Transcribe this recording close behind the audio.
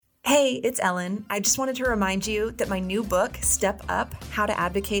Hey, it's Ellen. I just wanted to remind you that my new book, Step Up: How to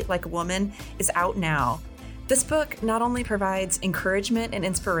Advocate Like a Woman, is out now. This book not only provides encouragement and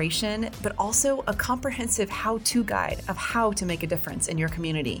inspiration, but also a comprehensive how-to guide of how to make a difference in your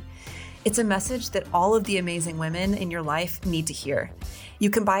community. It's a message that all of the amazing women in your life need to hear. You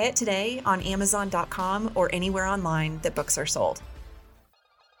can buy it today on Amazon.com or anywhere online that books are sold.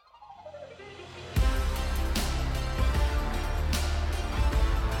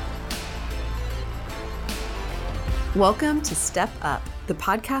 Welcome to Step Up, the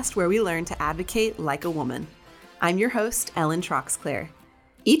podcast where we learn to advocate like a woman. I'm your host, Ellen Troxclair.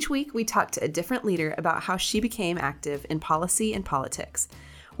 Each week, we talk to a different leader about how she became active in policy and politics.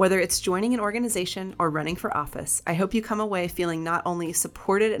 Whether it's joining an organization or running for office, I hope you come away feeling not only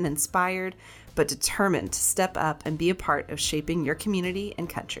supported and inspired, but determined to step up and be a part of shaping your community and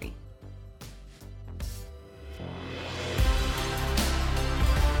country.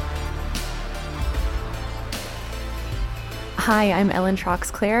 Hi, I'm Ellen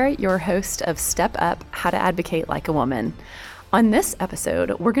Troxclair, your host of Step Up: How to Advocate Like a Woman. On this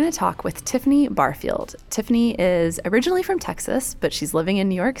episode, we're going to talk with Tiffany Barfield. Tiffany is originally from Texas, but she's living in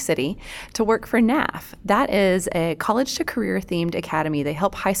New York City to work for NAF. That is a college to career themed academy. They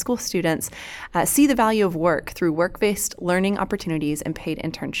help high school students see the value of work through work-based learning opportunities and paid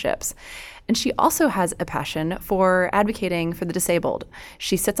internships. And she also has a passion for advocating for the disabled.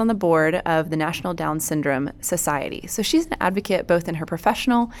 She sits on the board of the National Down Syndrome Society. So she's an advocate both in her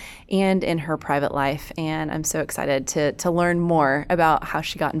professional and in her private life. And I'm so excited to learn more about how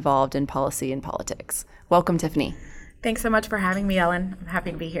she got involved in policy and politics. Welcome, Tiffany. Thanks so much for having me, Ellen. I'm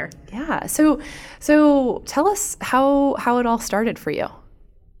happy to be here. Yeah. So tell us how it all started for you.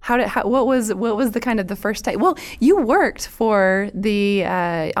 What was the kind of the first time? Well, you worked for the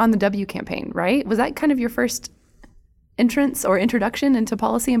On the W campaign, right? Was that kind of your first entrance or introduction into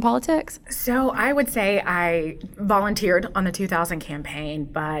policy and politics? So I would say I volunteered on the 2000 campaign,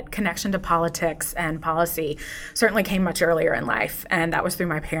 but connection to politics and policy certainly came much earlier in life. And that was through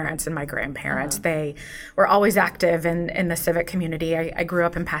my parents and my grandparents. Uh-huh. They were always active in the civic community. I grew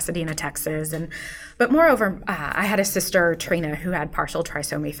up in Pasadena, Texas. But moreover, I had a sister, Trina, who had partial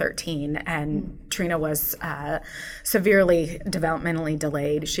trisomy 13. And Trina was severely developmentally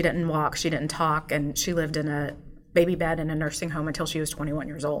delayed. She didn't walk, she didn't talk, and she lived in a baby bed in a nursing home until she was 21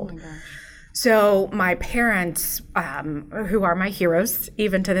 years old. Oh my gosh. So my parents, who are my heroes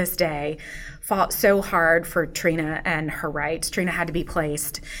even to this day, fought so hard for Trina and her rights. Trina had to be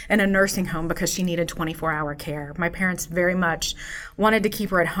placed in a nursing home because she needed 24-hour care. My parents very much wanted to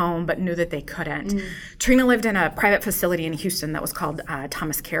keep her at home, but knew that they couldn't. Trina lived in a private facility in Houston that was called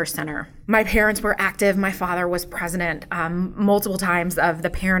Thomas Care Center. My parents were active. My father was president multiple times of the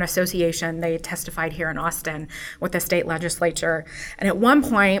Parent Association. They testified here in Austin with the state legislature. And at one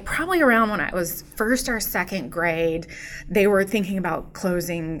point, probably around when I was first or second grade, they were thinking about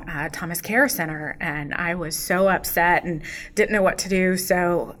closing Thomas Care Center, and I was so upset and didn't know what to do.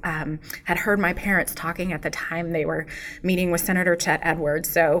 So had heard my parents talking at the time. They were meeting with Senator Chet Edwards.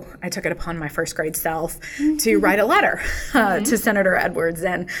 So I took it upon my first grade self to write a letter to Senator Edwards,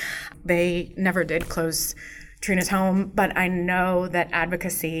 and they never did close Trina's home, but I know that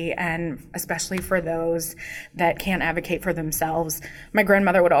advocacy, and especially for those that can't advocate for themselves, my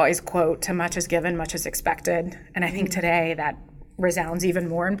grandmother would always quote, "To much is given, much is expected." And I think today that resounds even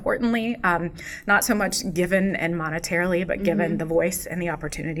more importantly, not so much given and monetarily, but given the voice and the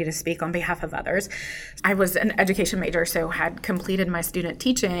opportunity to speak on behalf of others. I was an education major, so had completed my student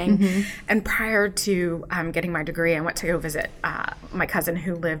teaching. And prior to getting my degree, I went to go visit my cousin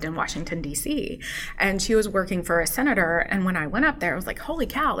who lived in Washington, D.C. And she was working for a senator. And when I went up there, I was like, holy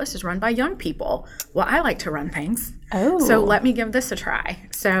cow, this is run by young people. Well, I like to run things. Oh. So let me give this a try.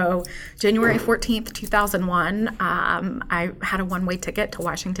 So January 14th, 2001, I had a one-way ticket to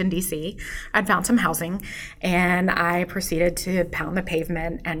Washington, D.C. I'd found some housing, and I proceeded to pound the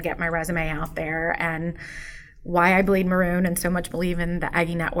pavement and get my resume out there. And why I bleed maroon and so much believe in the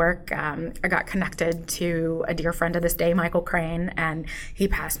Aggie Network, I got connected to a dear friend of this day, Michael Crane, and he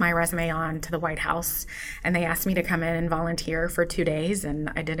passed my resume on to the White House, and they asked me to come in and volunteer for 2 days,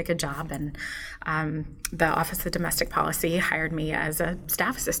 and I did a good job, and the Office of Domestic Policy hired me as a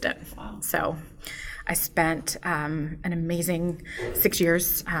staff assistant. Wow. So I spent an amazing 6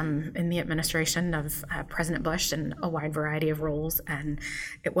 years in the administration of President Bush in a wide variety of roles, and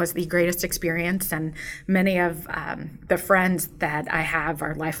it was the greatest experience. And many of the friends that I have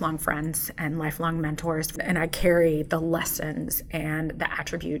are lifelong friends and lifelong mentors, and I carry the lessons and the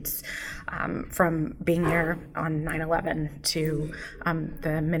attributes from being there on 9/11 to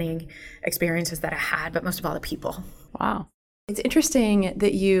the many experiences that I had, but most of all the people. Wow. It's interesting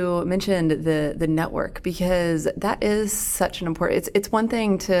that you mentioned the network, because that is such an important, it's one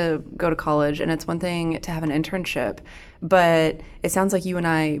thing to go to college and it's one thing to have an internship, but it sounds like you and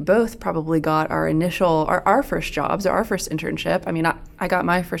I both probably got our first jobs or our first internship. I mean, I got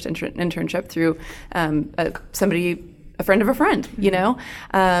my first internship through a friend of a friend,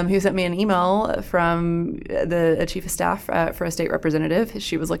 who sent me an email from a chief of staff for a state representative.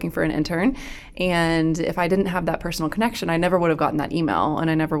 She was looking for an intern. And if I didn't have that personal connection, I never would have gotten that email,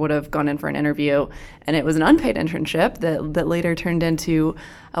 and I never would have gone in for an interview. And it was an unpaid internship that later turned into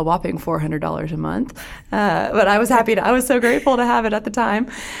a whopping $400 a month. But I was I was so grateful to have it at the time.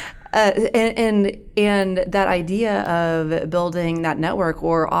 And that idea of building that network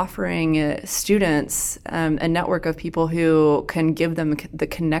or offering students a network of people who can give them the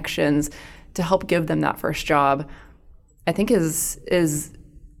connections to help give them that first job, I think is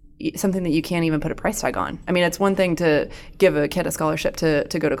something that you can't even put a price tag on. I mean, it's one thing to give a kid a scholarship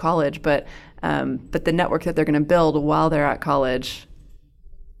to go to college, but the network that they're going to build while they're at college,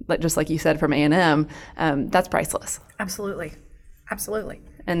 just like you said from A&M, that's priceless. Absolutely.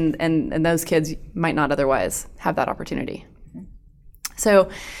 And those kids might not otherwise have that opportunity. So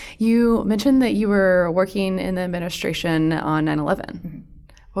you mentioned that you were working in the administration on 9/11. Mm-hmm.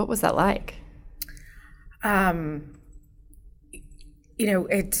 What was that like?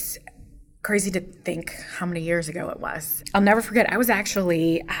 It's crazy to think how many years ago it was. I'll never forget, I was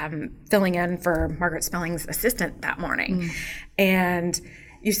actually filling in for Margaret Spelling's assistant that morning. Mm. And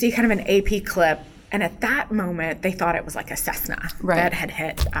you see kind of an AP clip, and at that moment, they thought it was like a Cessna that had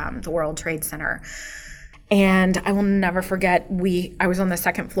hit the World Trade Center. And I will never forget, I was on the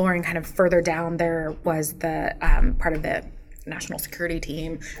second floor, and kind of further down there was the part of the national security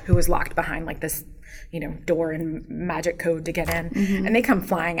team who was locked behind like this, door and magic code to get in. Mm-hmm. And they come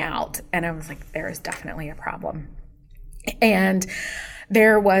flying out, and I was like, there is definitely a problem. And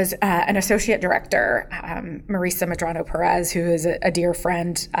there was an associate director, Marisa Medrano Perez, who is a dear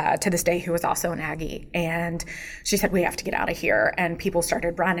friend to this day, who was also an Aggie. And she said, we have to get out of here. And people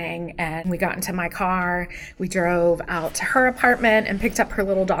started running, and we got into my car. We drove out to her apartment and picked up her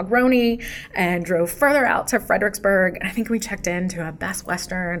little dog, Roni, and drove further out to Fredericksburg. And I think we checked into a Best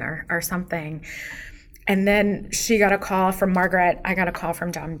Western or something. And then she got a call from Margaret. I got a call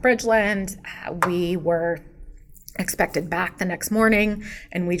from John Bridgeland. We were expected back the next morning,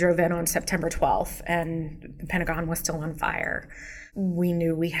 and we drove in on September 12th, and the Pentagon was still on fire. We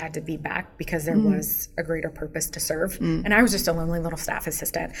knew we had to be back because there was a greater purpose to serve. And I was just a lonely little staff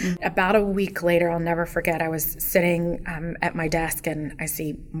assistant. About a week later, I'll never forget, I was sitting at my desk, and I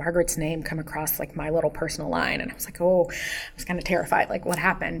see Margaret's name come across like my little personal line. And I was like, I was kind of terrified, like, what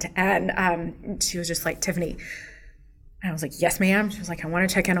happened? And she was just like, Tiffany. And I was like, yes, ma'am. She was like, I want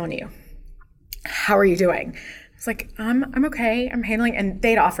to check in on you. How are you doing? It's like, I'm okay, I'm handling, and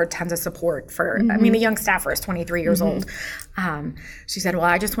they'd offered tons of support for, the young staffer is 23 years old. She said, well,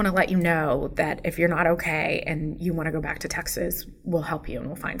 I just want to let you know that if you're not okay and you want to go back to Texas, we'll help you and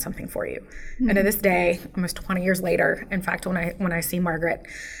we'll find something for you. And to this day, almost 20 years later, in fact, when I see Margaret,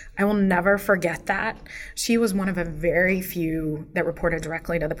 I will never forget that. She was one of a very few that reported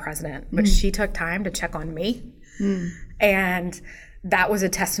directly to the president, but she took time to check on me. And that was a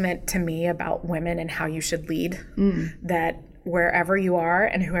testament to me about women and how you should lead, that wherever you are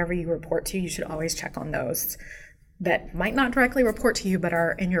and whoever you report to, you should always check on those that might not directly report to you but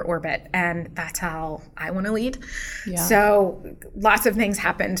are in your orbit. And that's how I want to lead. Yeah. So lots of things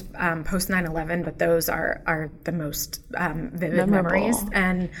happened post 9/11, but those are the most vivid memories.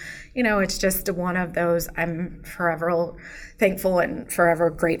 And, it's just one of those. I'm forever thankful and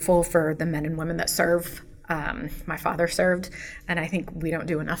forever grateful for the men and women that serve. My father served, and I think we don't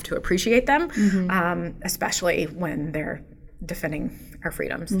do enough to appreciate them, especially when they're defending our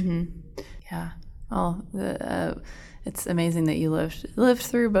freedoms. Yeah. Well, it's amazing that you lived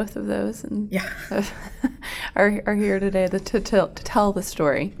through both of those, and are here today to tell the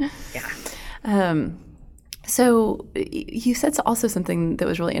story. Yeah. So you said also something that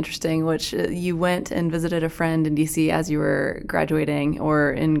was really interesting, which you went and visited a friend in D.C. as you were graduating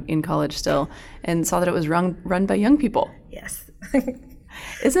or in college still, and saw that it was run by young people. Yes.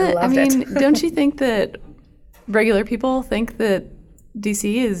 Is it? Don't you think that regular people think that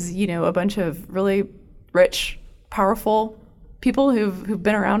D.C. is, a bunch of really rich, powerful people who've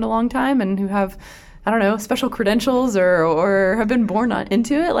been around a long time and who have, special credentials or have been born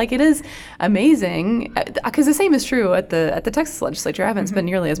into it? Like, it is amazing, because the same is true at the Texas legislature. I haven't spent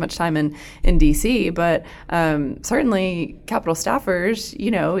nearly as much time in D.C., but certainly Capitol staffers,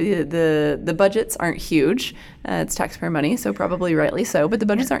 the budgets aren't huge. It's taxpayer money, so probably rightly so, but the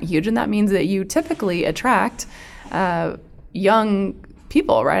budgets aren't huge, and that means that you typically attract young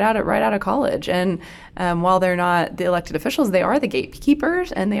people right out of college. And while they're not the elected officials, they are the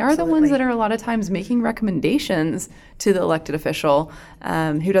gatekeepers, and they are the ones that are a lot of times making recommendations to the elected official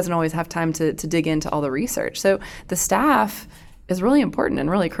who doesn't always have time to dig into all the research. So the staff is really important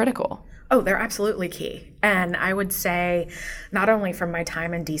and really critical. Oh, they're absolutely key. And I would say not only from my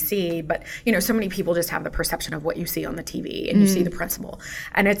time in DC, but, so many people just have the perception of what you see on the TV and you see the principal.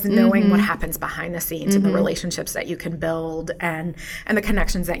 And it's knowing what happens behind the scenes and the relationships that you can build and the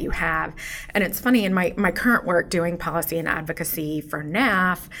connections that you have. And it's funny, in my current work doing policy and advocacy for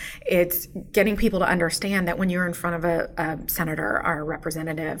NAF, it's getting people to understand that when you're in front of a senator or a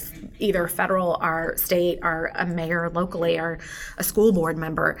representative, either federal or state or a mayor locally or a school board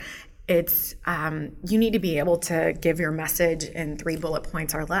member, it's you need to be able to give your message in 3 bullet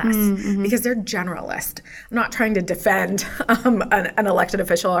points or less because they're generalist. I'm not trying to defend an elected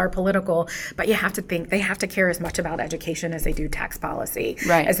official or political, but you have to think they have to care as much about education as they do tax policy,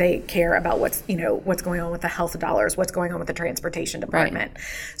 right, as they care about what's going on with the health dollars, what's going on with the transportation department. Right.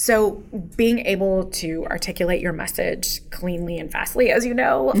 So being able to articulate your message cleanly and fastly, as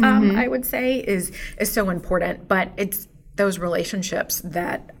I would say is so important. But it's those relationships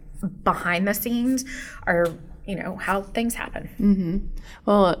that behind the scenes are, how things happen.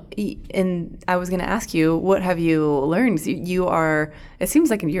 Well, and I was going to ask you, what have you learned? It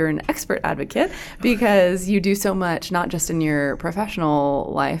seems like you're an expert advocate because you do so much, not just in your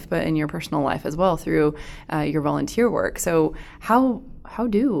professional life, but in your personal life as well through your volunteer work. So how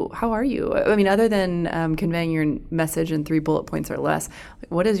are you? I mean, other than conveying your message in 3 bullet points or less,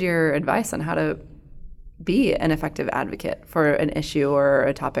 what is your advice on how to be an effective advocate for an issue or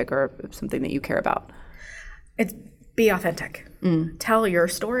a topic or something that you care about? It's be authentic. Tell your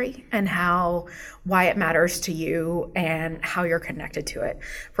story and why it matters to you and how you're connected to it.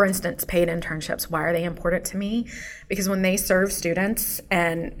 For instance, paid internships, why are they important to me? Because when they serve students,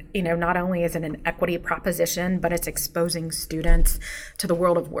 and not only is it an equity proposition, but it's exposing students to the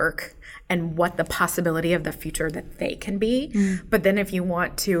world of work and what the possibility of the future that they can be. But then if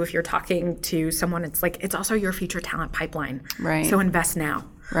you're talking to someone, it's also your future talent pipeline. Right. So invest now.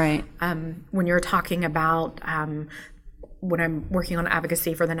 Right. When you're talking about when I'm working on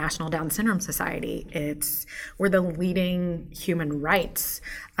advocacy for the National Down Syndrome Society, we're the leading human rights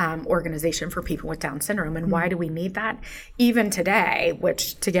organization for people with Down syndrome. And why do we need that? Even today,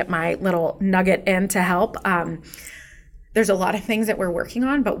 which, to get my little nugget in to help, there's a lot of things that we're working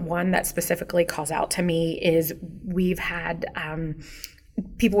on, but one that specifically calls out to me is we've had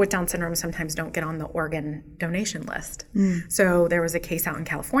people with Down syndrome sometimes don't get on the organ donation list. So there was a case out in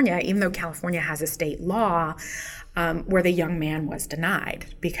California, even though California has a state law, where the young man was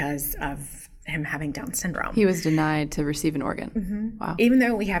denied because of him having Down syndrome. He was denied to receive an organ. Wow. Even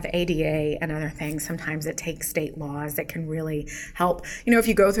though we have ADA and other things, sometimes it takes state laws that can really help. If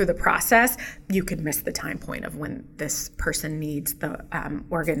you go through the process, you could miss the time point of when this person needs the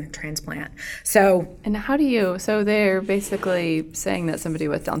organ transplant. And so they're basically saying that somebody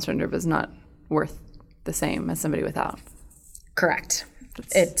with Down syndrome is not worth the same as somebody without. Correct.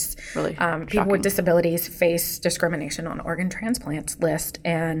 It's really people with disabilities face discrimination on organ transplants list,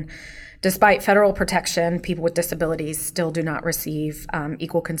 and despite federal protection, people with disabilities still do not receive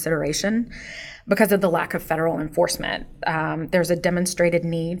equal consideration because of the lack of federal enforcement. There's a demonstrated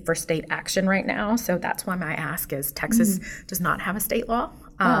need for state action right now, so that's why my ask is Texas does not have a state law.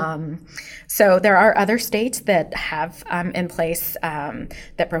 So there are other states that have in place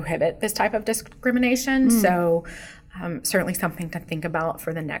that prohibit this type of discrimination. So certainly something to think about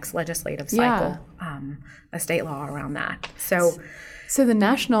for the next legislative cycle, a state law around that. So the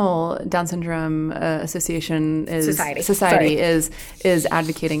National Down Syndrome Association Society is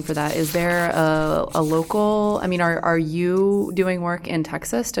advocating for that. Is there a local? I mean, are you doing work in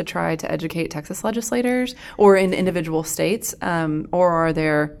Texas to try to educate Texas legislators, or in individual states, or are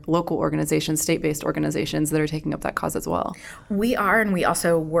there local organizations, state-based organizations that are taking up that cause as well? We are, and we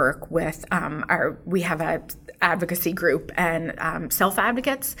also work with we have a advocacy group and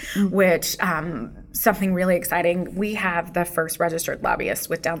self-advocates, which something really exciting. We have the first registered lobbyist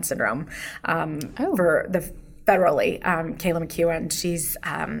with Down syndrome for the federally, Kayla McEwen. She's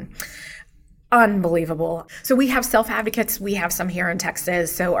unbelievable. So we have self-advocates. We have some here in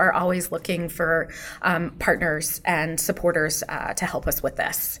Texas, so are always looking for partners and supporters to help us with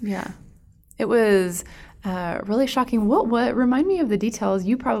this. Yeah. It was really shocking. What remind me of the details?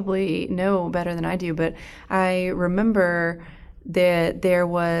 You probably know better than I do, but I remember there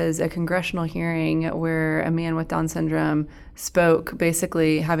was a congressional hearing where a man with Down syndrome spoke,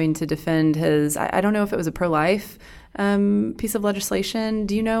 basically having to defend his, I don't know if it was a pro-life piece of legislation.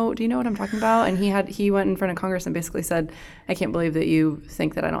 Do you know what I'm talking about? And he went in front of Congress and basically said, I can't believe that you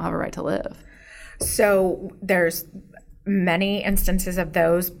think that I don't have a right to live. So there's many instances of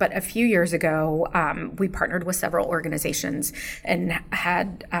those, but a few years ago, we partnered with several organizations and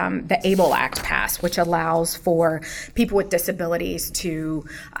had the ABLE Act passed, which allows for people with disabilities to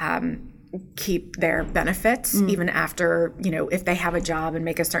keep their benefits even after, if they have a job and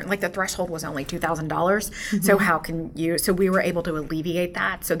make a certain, like the threshold was only $2,000. So how can you, so we were able to alleviate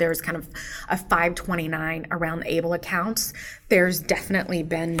that. So there's kind of a 529 around ABLE accounts. There's definitely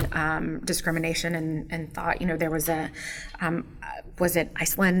been discrimination and thought, there was was it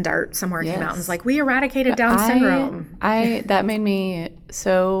Iceland or somewhere came out and was like, we eradicated Down syndrome. That made me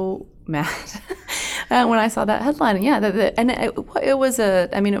so mad when I saw that headline. Yeah, it was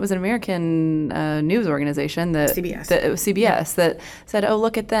an American news organization that CBS. It was CBS that said, "Oh,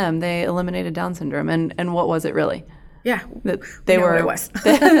 look at them! They eliminated Down syndrome." And what was it really? Yeah, that they were. It was.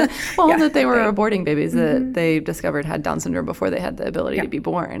 That they were aborting babies that they discovered had Down syndrome before they had the ability to be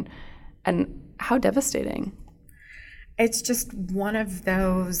born, and how devastating. It's just one of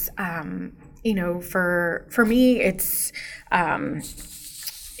those. For me, it's.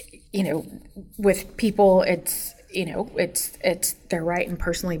 With people, it's their right and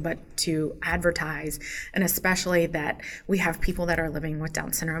personally, but to advertise, and especially that we have people that are living with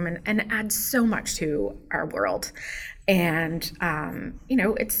Down syndrome and add so much to our world. And,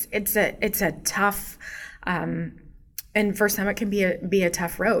 it's a tough, and for some it can be a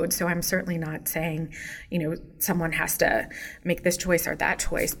tough road. So I'm certainly not saying, someone has to make this choice or that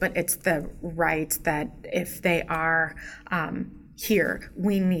choice, but it's the right that if they are, here,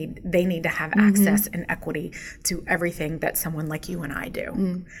 they need to have access and equity to everything that someone like you and I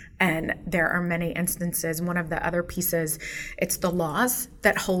do. And there are many instances. One of the other pieces, it's the laws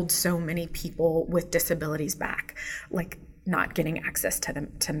that hold so many people with disabilities back, like not getting access to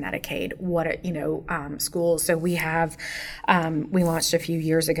Medicaid, schools. So we have, we launched a few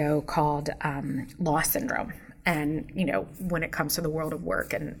years ago called Law Syndrome. And, when it comes to the world of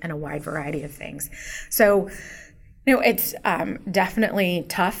work and a wide variety of things. So, it's definitely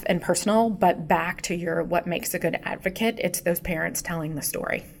tough and personal, but back to what makes a good advocate, it's those parents telling the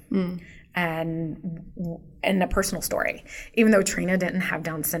story and a personal story. Even though Trina didn't have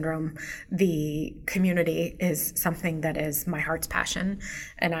Down syndrome, the community is something that is my heart's passion,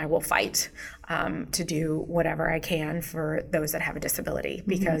 and I will fight to do whatever I can for those that have a disability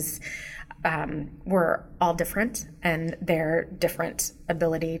because we're all different, and their different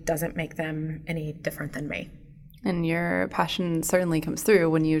ability doesn't make them any different than me. And your passion certainly comes through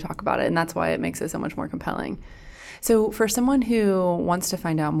when you talk about it, and that's why it makes it so much more compelling. So for someone who wants to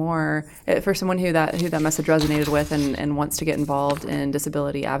find out more, for someone who that message resonated with and wants to get involved in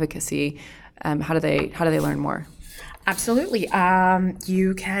disability advocacy, how do they learn more? Absolutely.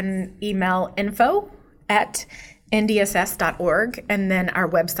 You can email info@ndss.org, and then our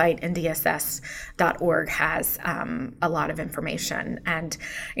website, ndss.org, has a lot of information. And,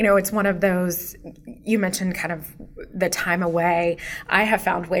 it's one of those, you mentioned kind of the time away. I have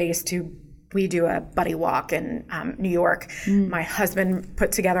found ways we do a buddy walk in New York. My husband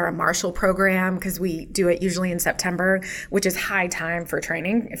put together a Marshall program because we do it usually in September, which is high time for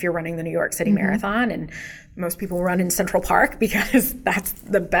training if you're running the New York City Marathon. And most people run in Central Park because that's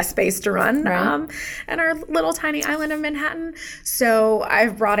the best space to run in our little tiny island of Manhattan. So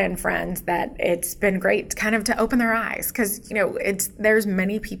I've brought in friends that it's been great kind of to open their eyes because, there's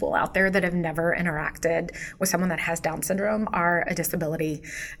many people out there that have never interacted with someone that has Down syndrome or a disability.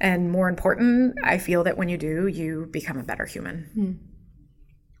 And more important, I feel that when you do, you become a better human.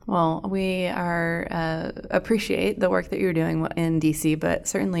 Well, we appreciate the work that you're doing in D.C., but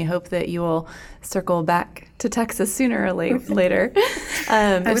certainly hope that you will circle back to Texas sooner or later.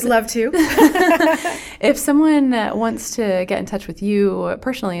 I would love to. If someone wants to get in touch with you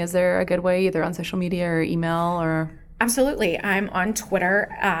personally, is there a good way, either on social media or email or? Absolutely. I'm on Twitter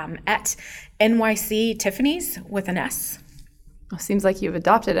at NYC Tiffany's with an S. Well, seems like you've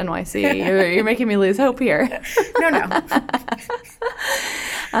adopted NYC. You're making me lose hope here. No.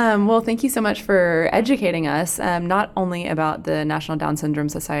 Well, thank you so much for educating us, not only about the National Down Syndrome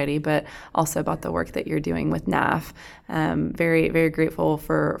Society, but also about the work that you're doing with NAF. Very, very grateful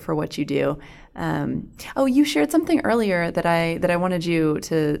for what you do. You shared something earlier that I wanted you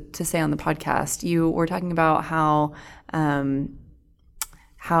to say on the podcast. You were talking about how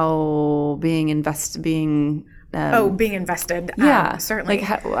being invested. Being invested. Yeah, certainly.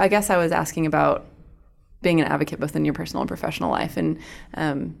 I guess I was asking about being an advocate both in your personal and professional life. And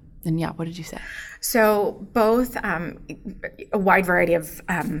yeah, what did you say? So both a wide variety of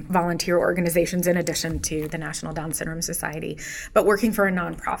volunteer organizations in addition to the National Down Syndrome Society, but working for a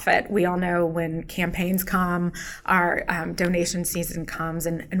nonprofit. We all know when campaigns come, our donation season comes,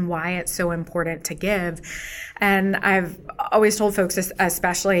 and why it's so important to give. And I've always told folks,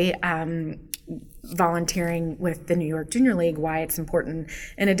 especially volunteering with the New York Junior League, why it's important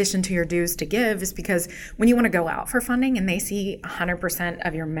in addition to your dues to give is because when you want to go out for funding and they see 100%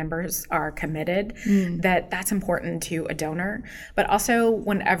 of your members are committed, that's important to a donor. But also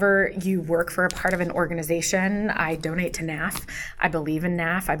whenever you work for a part of an organization, I donate to NAF. I believe in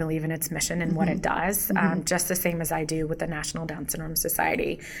NAF. I believe in its mission and what it does, just the same as I do with the National Down Syndrome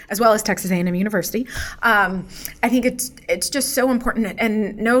Society, as well as Texas A&M University. I think it's just so important,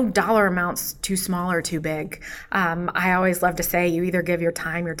 and no dollar amount's too small or too big. I always love to say you either give your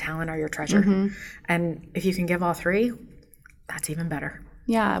time, your talent, or your treasure. And if you can give all three, that's even better.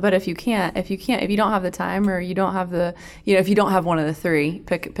 Yeah, but if you don't have the time, or you don't have the, if you don't have one of the three,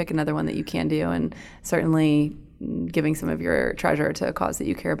 pick another one that you can do. And certainly giving some of your treasure to a cause that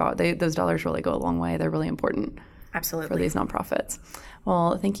you care about, those dollars really go a long way. They're really important. Absolutely. For these nonprofits.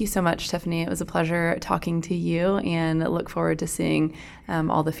 Well, thank you so much, Tiffany. It was a pleasure talking to you, and look forward to seeing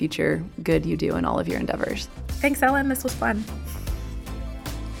all the future good you do in all of your endeavors. Thanks, Ellen. This was fun.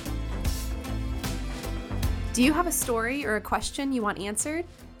 Do you have a story or a question you want answered?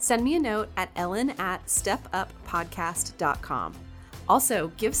 Send me a note at ellen@stepuppodcast.com.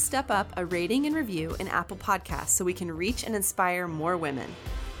 Also, give Step Up a rating and review in Apple Podcasts so we can reach and inspire more women.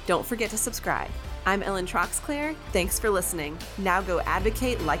 Don't forget to subscribe. I'm Ellen Troxclair. Thanks for listening. Now go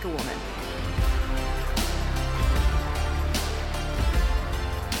advocate like a woman.